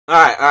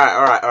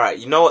Alright.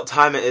 You know what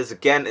time it is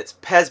again. It's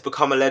Pez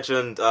Become a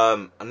Legend.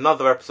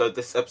 Another episode.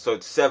 This is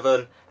episode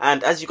 7.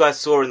 And as you guys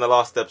saw in the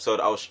last episode,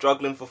 I was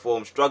struggling for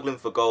form, struggling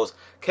for goals,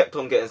 kept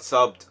on getting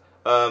subbed,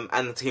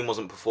 and the team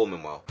wasn't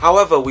performing well.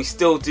 However, we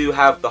still do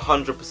have the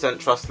 100%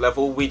 trust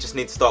level. We just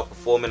need to start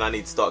performing. I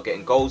need to start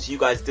getting goals. You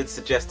guys did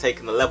suggest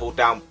taking the level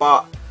down,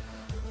 but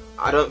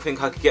I don't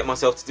think I could get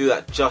myself to do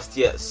that just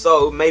yet.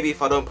 So maybe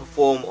if I don't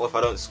perform or if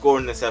I don't score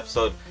in this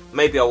episode,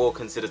 maybe I will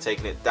consider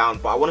taking it down.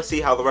 But I want to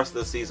see how the rest of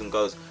the season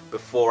goes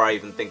before I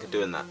even think of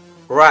doing that.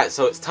 Right,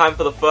 so it's time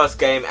for the first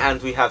game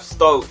and we have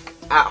Stoke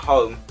at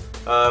home.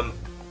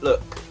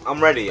 Look,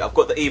 I'm ready. I've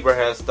got the Ibra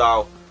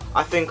hairstyle.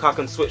 I think I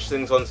can switch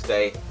things on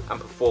today and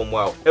perform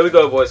well. Here we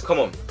go, boys. Come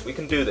on. We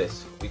can do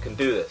this. We can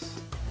do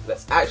this.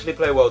 Let's actually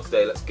play well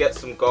today. Let's get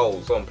some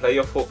goals. Go on, play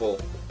your football.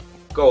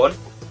 Go on.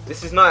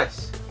 This is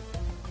nice.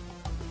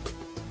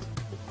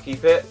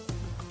 Keep it.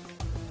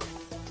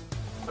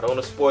 I don't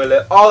want to spoil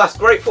it. Oh, that's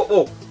great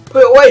football.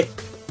 Put it away.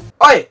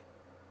 Oi!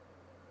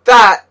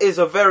 That is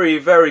a very,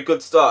 very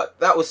good start.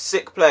 That was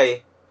sick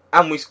play.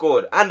 And we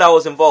scored. And I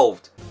was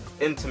involved.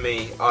 Into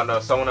me. Oh no,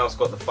 someone else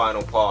got the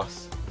final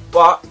pass.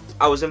 But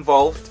I was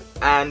involved.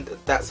 And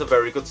that's a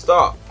very good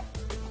start.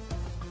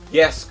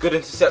 Yes, good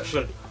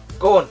interception.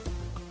 Go on.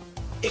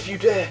 If you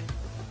dare.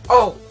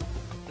 Oh!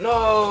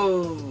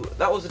 No!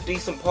 That was a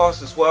decent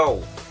pass as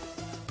well.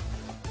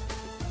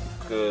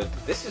 Good.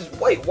 This is...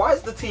 Wait, why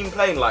is the team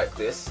playing like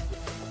this?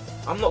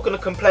 I'm not going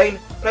to complain.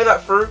 Play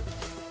that through.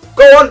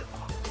 Go on!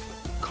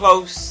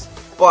 Close,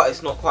 but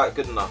it's not quite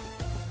good enough.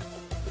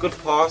 Good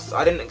pass.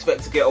 I didn't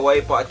expect to get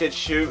away, but I did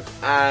shoot,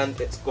 and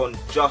it's gone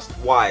just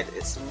wide.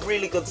 It's a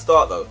really good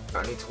start, though.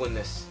 I need to win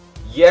this.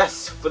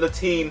 Yes, for the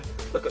team.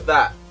 Look at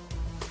that.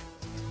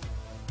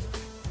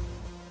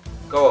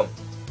 Go on.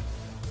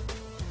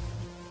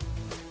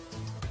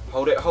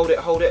 Hold it, hold it,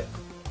 hold it.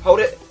 Hold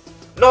it.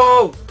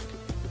 No!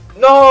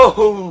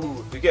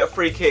 No! We get a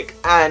free kick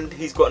and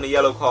he's gotten a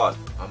yellow card.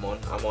 I'm on.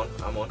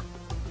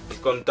 He's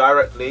gone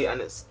directly and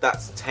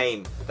that's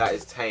tame. That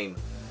is tame.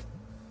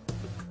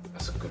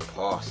 That's a good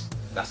pass.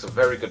 That's a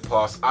very good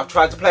pass. I've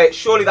tried to play it.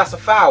 Surely that's a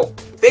foul.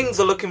 Things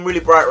are looking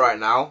really bright right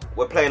now.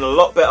 We're playing a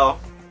lot better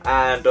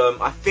and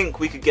I think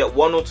we could get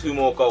 1 or 2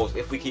 more goals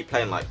if we keep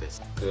playing like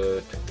this.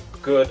 Good.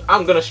 Good.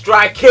 I'm going to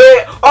strike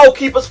it. Oh,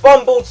 keeper's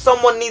fumbled.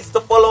 Someone needs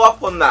to follow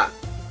up on that.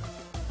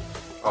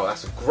 Oh,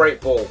 that's a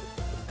great ball.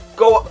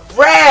 Go,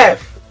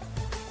 ref!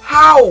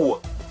 How?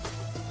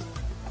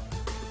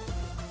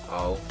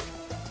 Oh!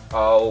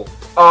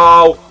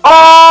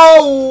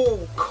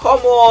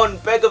 Come on,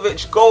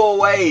 Begovic, go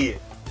away.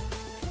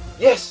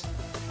 Yes,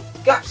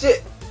 gaps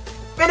it.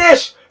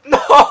 Finish!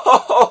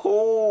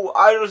 No!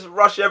 I just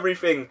rush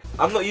everything.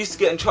 I'm not used to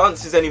getting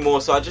chances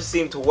anymore, so I just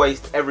seem to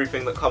waste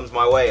everything that comes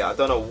my way. I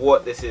don't know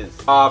what this is.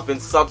 I've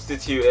been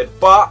substituted,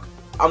 but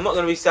I'm not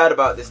going to be sad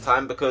about it this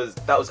time because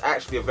that was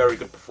actually a very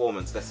good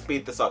performance. Let's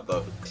speed this up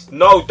though.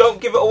 No, don't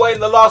give it away in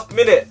the last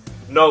minute.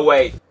 No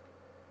way.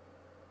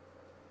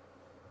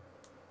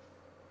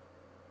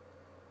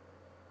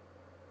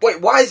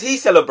 Wait, why is he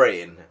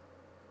celebrating?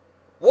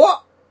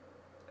 What?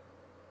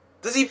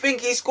 Does he think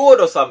he scored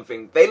or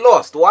something? They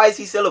lost. Why is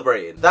he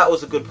celebrating? That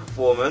was a good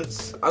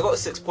performance. I got a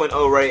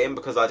 6.0 rating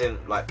because I didn't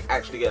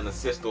actually get an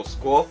assist or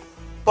score.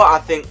 But I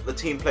think the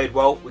team played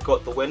well. We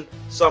got the win.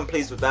 So I'm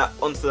pleased with that.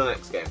 On to the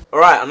next game.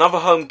 Alright, another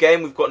home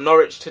game. We've got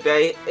Norwich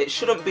today. It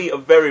shouldn't be a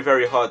very,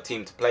 very hard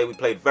team to play. We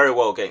played very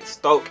well against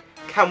Stoke.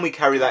 Can we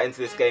carry that into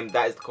this game?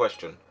 That is the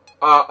question.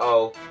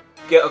 Uh-oh.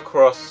 Get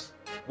across.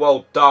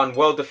 Well done.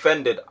 Well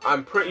defended.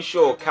 I'm pretty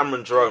sure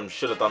Cameron Jerome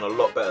should have done a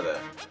lot better there.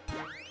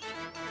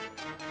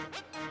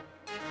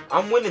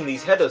 I'm winning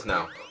these headers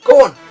now.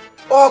 Go on.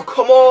 Oh,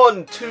 come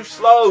on. Too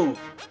slow.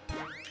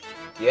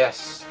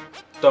 Yes.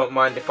 Don't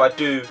mind if I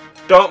do.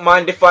 Don't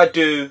mind if I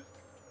do.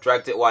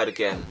 Dragged it wide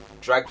again.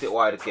 Dragged it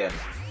wide again.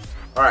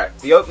 Alright,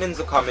 the openings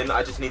are coming.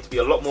 I just need to be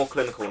a lot more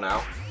clinical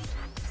now.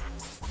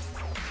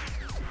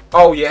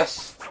 Oh,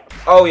 yes.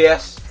 Oh,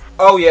 yes.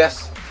 Oh,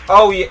 yes.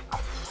 Oh, yeah.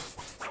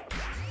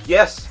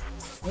 Yes.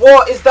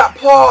 What is that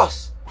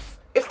pass?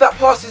 If that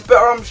pass is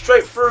better, I'm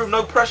straight through.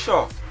 No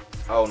pressure.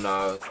 Oh,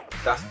 no.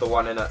 That's the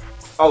one, innit?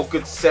 Oh,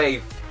 good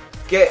save.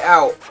 Get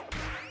out.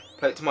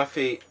 Play it to my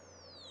feet.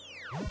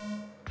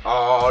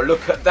 Oh,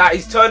 look at that.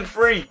 He's turned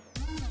free.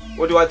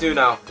 What do I do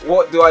now?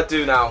 What do I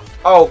do now?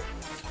 Oh.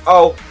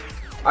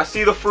 I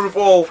see the through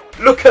ball.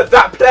 Look at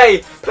that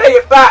play. Play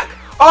it back.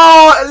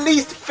 Oh, at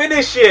least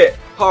finish it.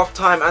 Half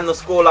time and the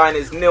scoreline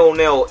is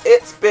 0-0.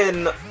 It's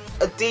been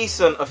a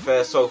decent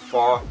affair so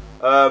far.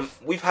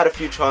 We've had a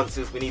few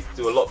chances. We need to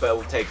do a lot better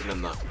with taking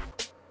them though.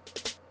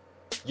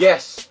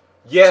 Yes.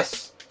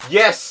 Yes.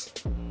 Yes.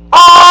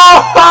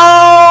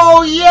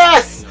 Oh,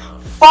 yes.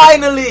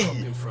 Finally.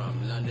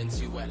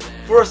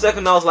 For a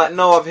second I was like,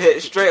 no, I've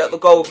hit straight at the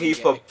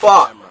goalkeeper,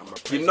 but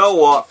you know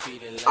what?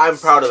 I'm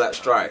proud of that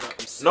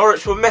strike.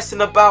 Norwich were messing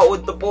about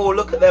with the ball.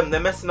 Look at them, they're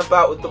messing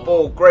about with the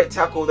ball. Great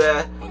tackle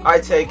there. I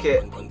take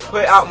it,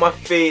 put it out my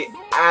feet,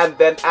 and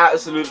then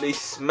absolutely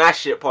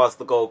smash it past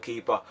the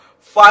goalkeeper.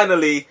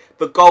 Finally,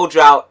 the goal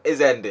drought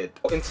is ended.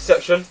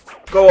 Interception.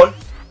 Go on.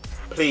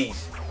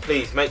 Please,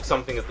 please make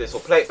something of this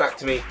or play it back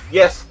to me.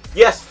 Yes,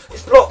 yes,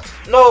 it's blocked.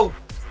 No.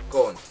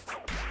 Go on.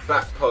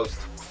 Back post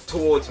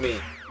towards me.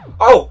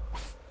 Oh,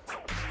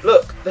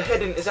 look, the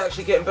heading is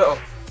actually getting better.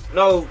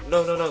 No,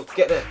 no, no, no.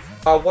 Get there.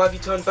 Why have you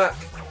turned back?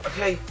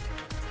 Okay.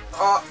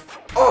 Oh,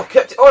 I've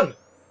kept it on.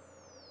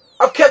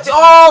 I've kept it.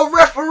 Oh,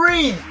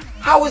 referee.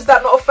 How is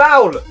that not a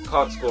foul?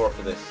 Can't score off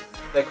of this.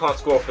 They can't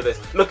score off of this.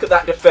 Look at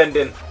that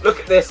defending. Look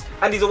at this.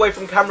 And he's away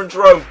from Cameron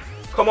Jerome.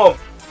 Come on.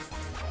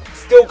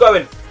 Still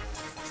going.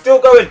 Still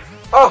going.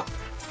 Oh,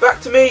 back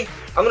to me.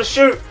 I'm going to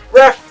shoot.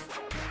 Ref.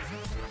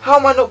 How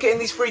am I not getting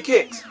these free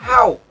kicks?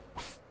 How?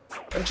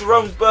 And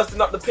Jerome's bursting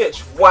up the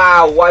pitch.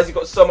 Wow. Why has he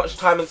got so much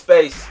time and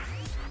space?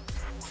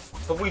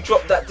 Have we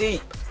dropped that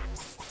deep?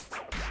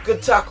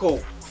 Good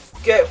tackle.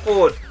 Get it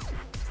forward.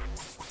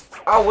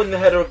 I'll win the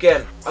header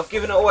again. I've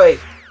given it away.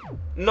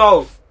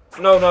 No.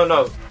 No, no,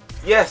 no.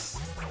 Yes.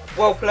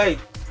 Well played.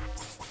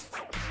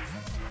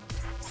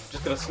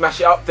 Just going to smash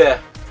it up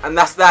there. And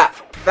that's that.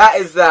 That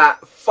is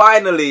that.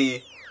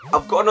 Finally,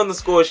 I've gotten on the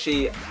score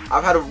sheet.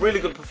 I've had a really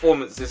good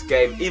performance this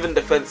game, even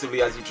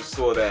defensively, as you just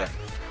saw there.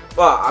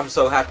 But I'm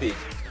so happy.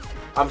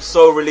 I'm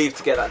so relieved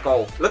to get that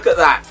goal. Look at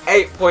that.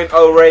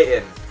 8.0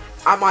 rating.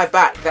 Am I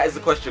back? That is the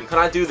question. Can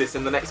I do this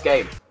in the next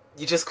game?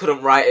 You just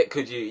couldn't write it,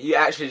 could you? You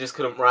actually just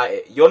couldn't write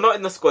it. You're not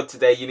in the squad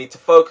today. You need to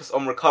focus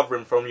on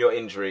recovering from your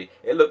injury.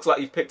 It looks like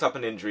you've picked up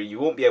an injury. You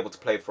won't be able to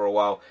play for a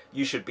while.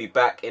 You should be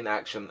back in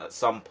action at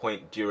some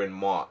point during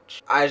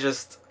March.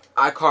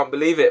 I can't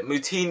believe it.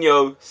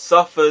 Moutinho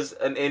suffers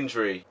an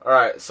injury.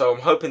 Alright, so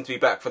I'm hoping to be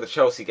back for the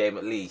Chelsea game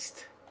at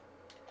least.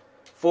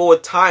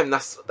 Forward time,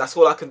 that's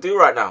all I can do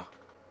right now.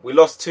 We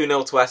lost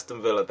 2-0 to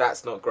Aston Villa.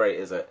 That's not great,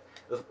 is it?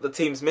 The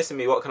team's missing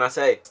me, what can I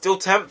say? Still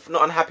 10th,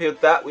 not unhappy with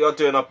that. We are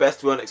doing our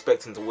best. We weren't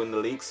expecting to win the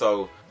league,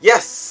 so...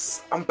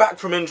 Yes! I'm back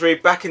from injury,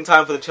 back in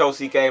time for the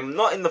Chelsea game.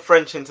 Not in the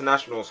French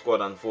international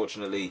squad,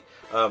 unfortunately.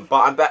 But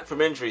I'm back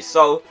from injury,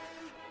 so...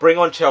 Bring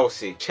on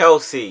Chelsea.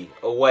 Chelsea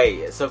away.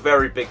 It's a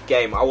very big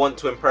game. I want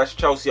to impress.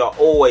 Chelsea are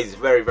always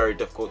very, very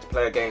difficult to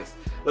play against.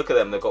 Look at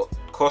them. They've got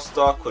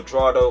Costa,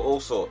 Cuadrado, all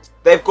sorts.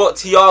 They've got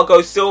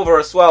Thiago Silva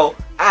as well.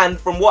 And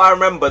from what I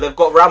remember, they've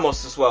got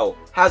Ramos as well.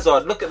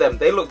 Hazard, look at them.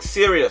 They look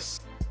serious.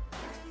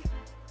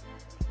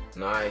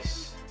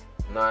 Nice.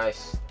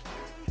 Nice.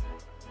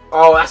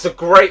 Oh, that's a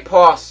great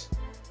pass.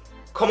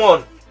 Come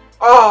on.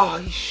 Oh,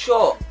 he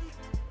shot.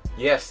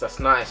 Yes,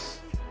 that's nice.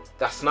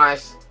 That's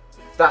nice.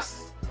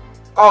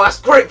 Oh,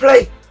 that's great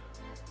play.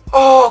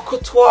 Oh,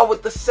 Courtois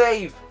with the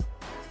save.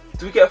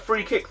 Do we get a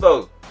free kick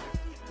though?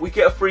 We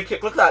get a free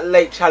kick. Look at that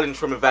late challenge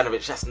from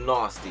Ivanovic. That's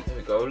nasty. There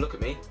we go. Look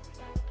at me.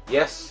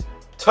 Yes.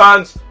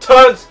 Turns.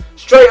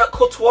 Straight at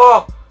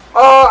Courtois.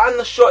 Oh, and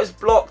the shot is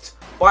blocked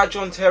by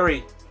John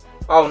Terry.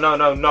 Oh,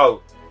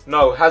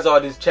 no.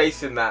 Hazard is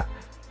chasing that.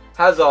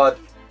 Hazard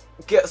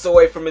gets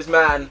away from his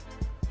man.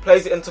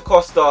 Plays it into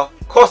Costa.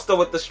 Costa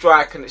with the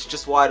strike, and it's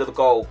just wide of the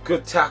goal.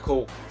 Good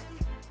tackle.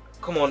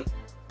 Come on.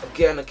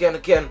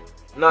 Again.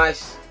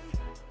 Nice.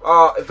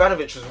 Oh,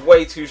 Ivanovic was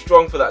way too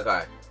strong for that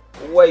guy.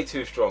 Way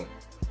too strong.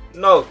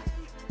 No.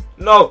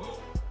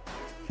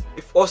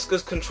 If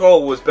Oscar's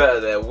control was better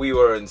there, we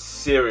were in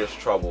serious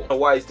trouble. I don't know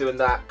why he's doing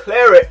that.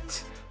 Clear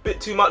it.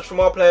 Bit too much from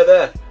our player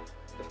there.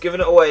 They've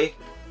given it away.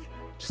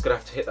 Just going to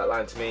have to hit that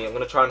line to me. I'm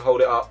going to try and hold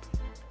it up.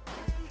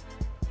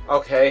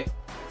 Okay.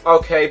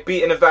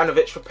 Beating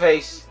Ivanovic for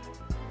pace.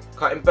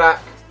 Cutting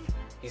back.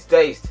 He's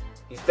dazed.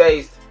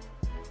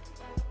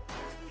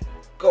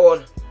 Go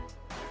on.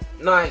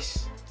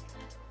 Nice.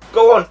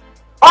 Go on.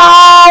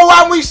 Oh,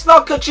 and we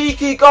snuck a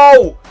cheeky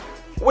goal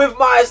with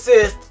my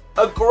assist.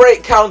 A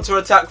great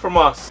counter-attack from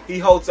us. He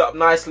holds it up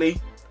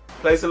nicely.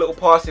 Plays a little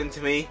pass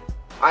into me.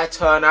 I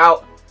turn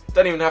out.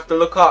 Don't even have to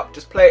look up.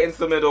 Just play it into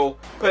the middle.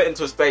 Put it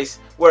into a space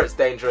where it's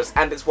dangerous.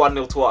 And it's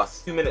 1-0 to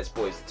us. 2 minutes,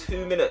 boys.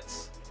 2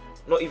 minutes.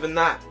 Not even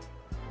that.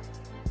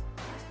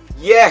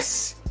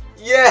 Yes.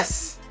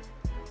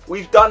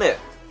 We've done it.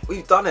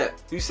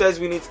 Who says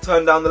we need to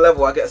turn down the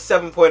level? I get a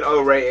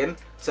 7.0 rating.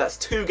 So that's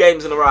 2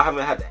 games in a row. I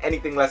haven't had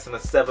anything less than a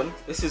 7.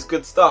 This is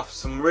good stuff.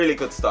 Some really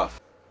good stuff.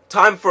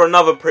 Time for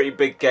another pretty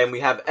big game. We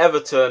have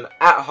Everton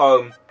at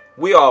home.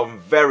 We are in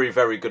very,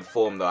 very good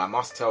form though, I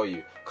must tell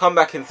you. Come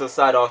back into the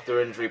side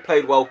after injury.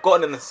 Played well,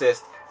 got an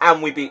assist,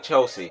 and we beat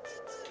Chelsea.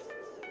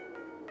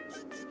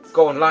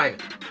 Go on, line.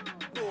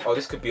 Oh,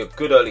 this could be a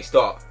good early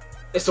start.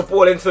 It's a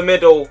ball into the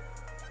middle.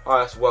 Oh,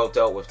 that's well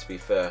dealt with, to be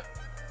fair.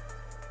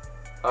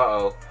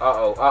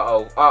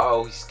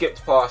 Uh-oh. He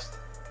skipped past.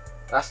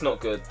 That's not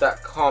good.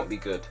 That can't be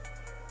good.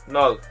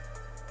 No.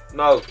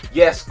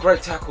 Yes,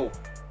 great tackle.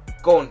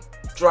 Go on.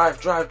 Drive.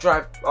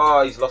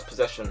 Oh, he's lost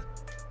possession.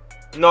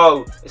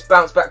 No, it's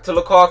bounced back to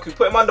Lukaku.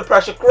 Put him under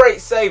pressure. Great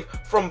save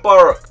from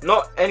Barak.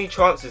 Not any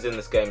chances in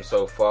this game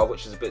so far,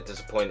 which is a bit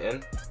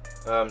disappointing.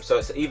 So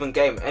it's an even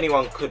game.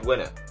 Anyone could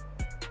win it.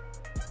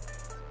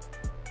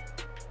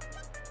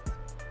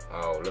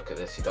 Oh, look at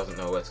this. He doesn't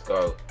know where to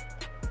go.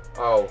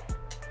 Oh.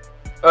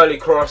 Early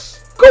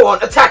cross. Go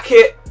on, attack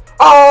it.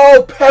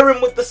 Oh, pair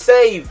him with the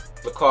save.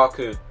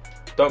 Lukaku.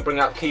 Don't bring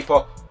out the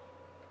keeper.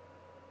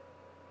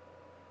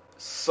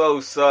 So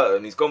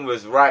certain. He's gone with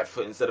his right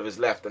foot instead of his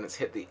left, and it's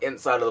hit the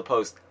inside of the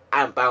post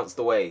and bounced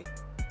away.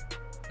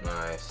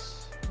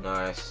 Nice.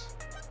 Nice.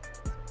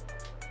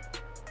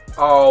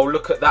 Oh,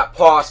 look at that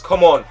pass.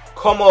 Come on.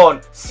 Come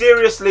on.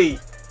 Seriously.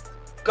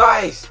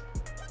 Guys.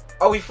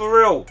 Are we for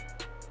real?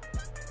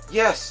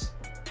 Yes.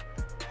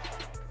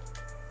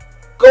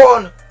 Go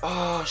on.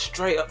 Oh,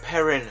 straight up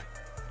Perrin.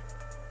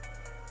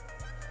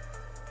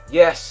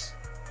 Yes.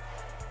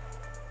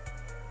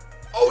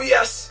 Oh,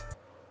 yes.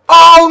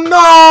 Oh,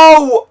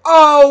 no.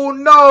 Oh,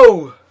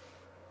 no.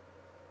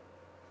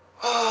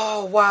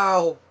 Oh,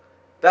 wow.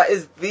 That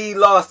is the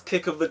last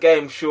kick of the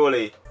game,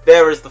 surely.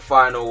 There is the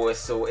final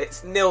whistle.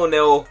 It's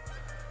 0-0.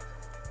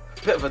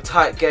 Bit of a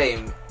tight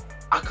game.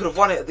 I could have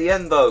won it at the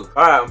end, though.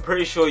 Alright, I'm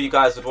pretty sure you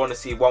guys would want to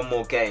see one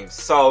more game.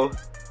 So,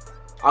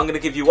 I'm going to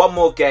give you one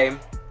more game.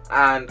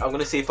 And I'm going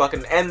to see if I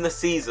can end the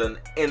season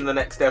in the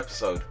next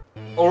episode.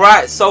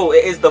 Alright, so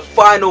it is the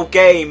final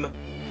game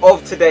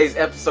of today's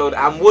episode.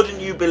 And wouldn't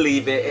you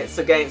believe it, it's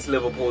against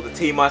Liverpool, the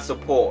team I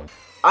support.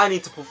 I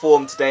need to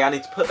perform today. I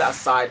need to put that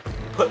aside.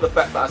 Put the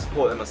fact that I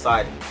support them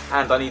aside.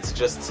 And I need to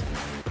just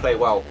play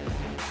well.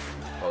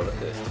 Oh, look at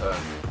this turn.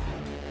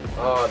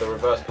 Oh, the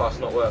reverse pass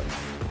not worked.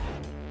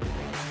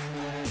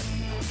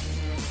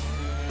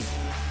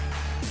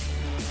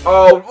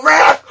 Oh,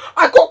 ref!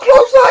 I got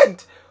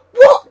clotheslined!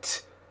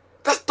 What?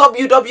 That's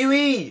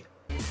WWE!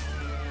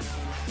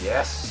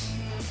 Yes.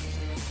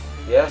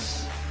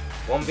 Yes.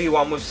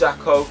 1v1 with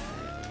Zacco.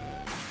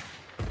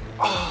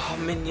 Oh,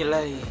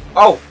 Mignolet.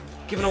 Oh!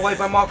 Given away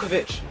by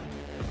Markovic.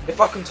 If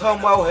I can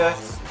turn well here.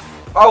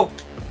 Oh!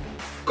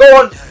 Go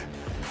on!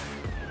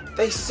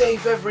 They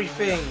save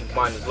everything.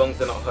 Mine, as long as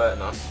they're not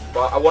hurting us.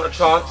 But I want a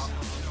chance.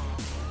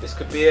 This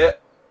could be it.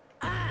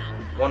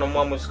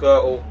 1-on-1 with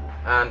Skirtle.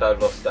 And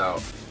I've lost out.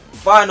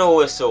 Final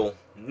whistle.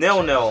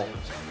 0-0.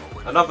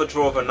 Another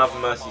draw of another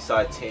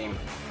Merseyside team.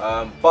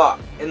 But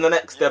in the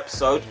next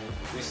episode,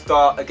 we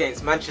start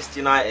against Manchester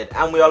United.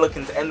 And we are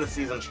looking to end the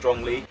season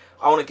strongly.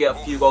 I want to get a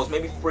few goals.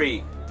 Maybe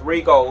 3.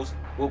 3 goals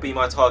will be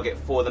my target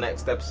for the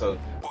next episode.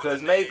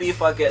 Because maybe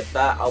if I get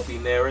that, I'll be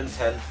nearing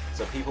 10.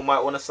 So people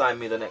might want to sign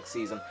me the next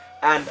season.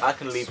 And I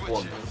can leave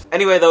Bournemouth.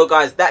 Anyway though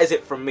guys, that is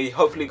it from me.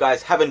 Hopefully you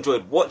guys have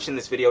enjoyed watching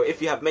this video. If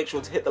you have, make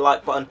sure to hit the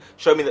like button.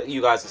 Show me that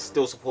you guys are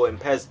still supporting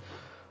Pez.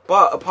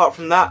 But apart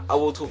from that, I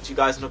will talk to you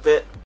guys in a bit.